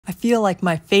I feel like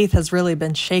my faith has really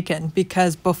been shaken,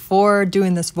 because before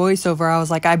doing this voiceover, I was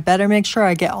like, I better make sure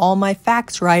I get all my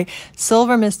facts right.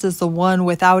 Silvermist is the one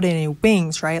without any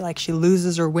wings, right? Like she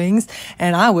loses her wings,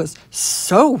 and I was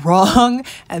so wrong.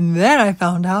 And then I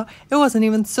found out it wasn't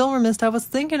even Silvermist I was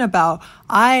thinking about.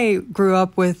 I grew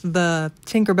up with the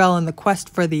Tinkerbell and the Quest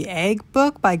for the Egg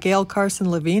book by Gail Carson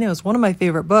Levine. It was one of my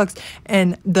favorite books.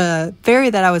 And the fairy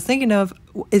that I was thinking of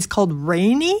is called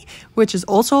Rainy, which is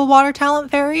also a water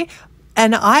talent fairy.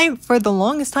 And I, for the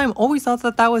longest time, always thought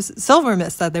that that was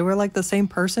Silvermist, that they were like the same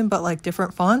person, but like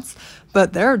different fonts.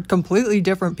 But they're completely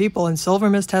different people. And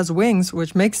Silvermist has wings,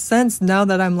 which makes sense now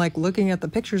that I'm like looking at the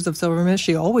pictures of Silvermist.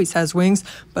 She always has wings.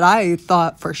 But I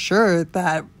thought for sure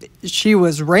that she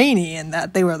was Rainy and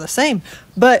that they were the same.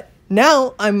 But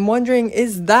now I'm wondering,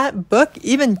 is that book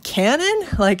even canon?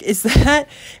 Like, is that,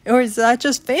 or is that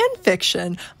just fan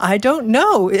fiction? I don't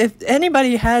know. If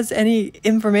anybody has any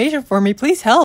information for me, please help.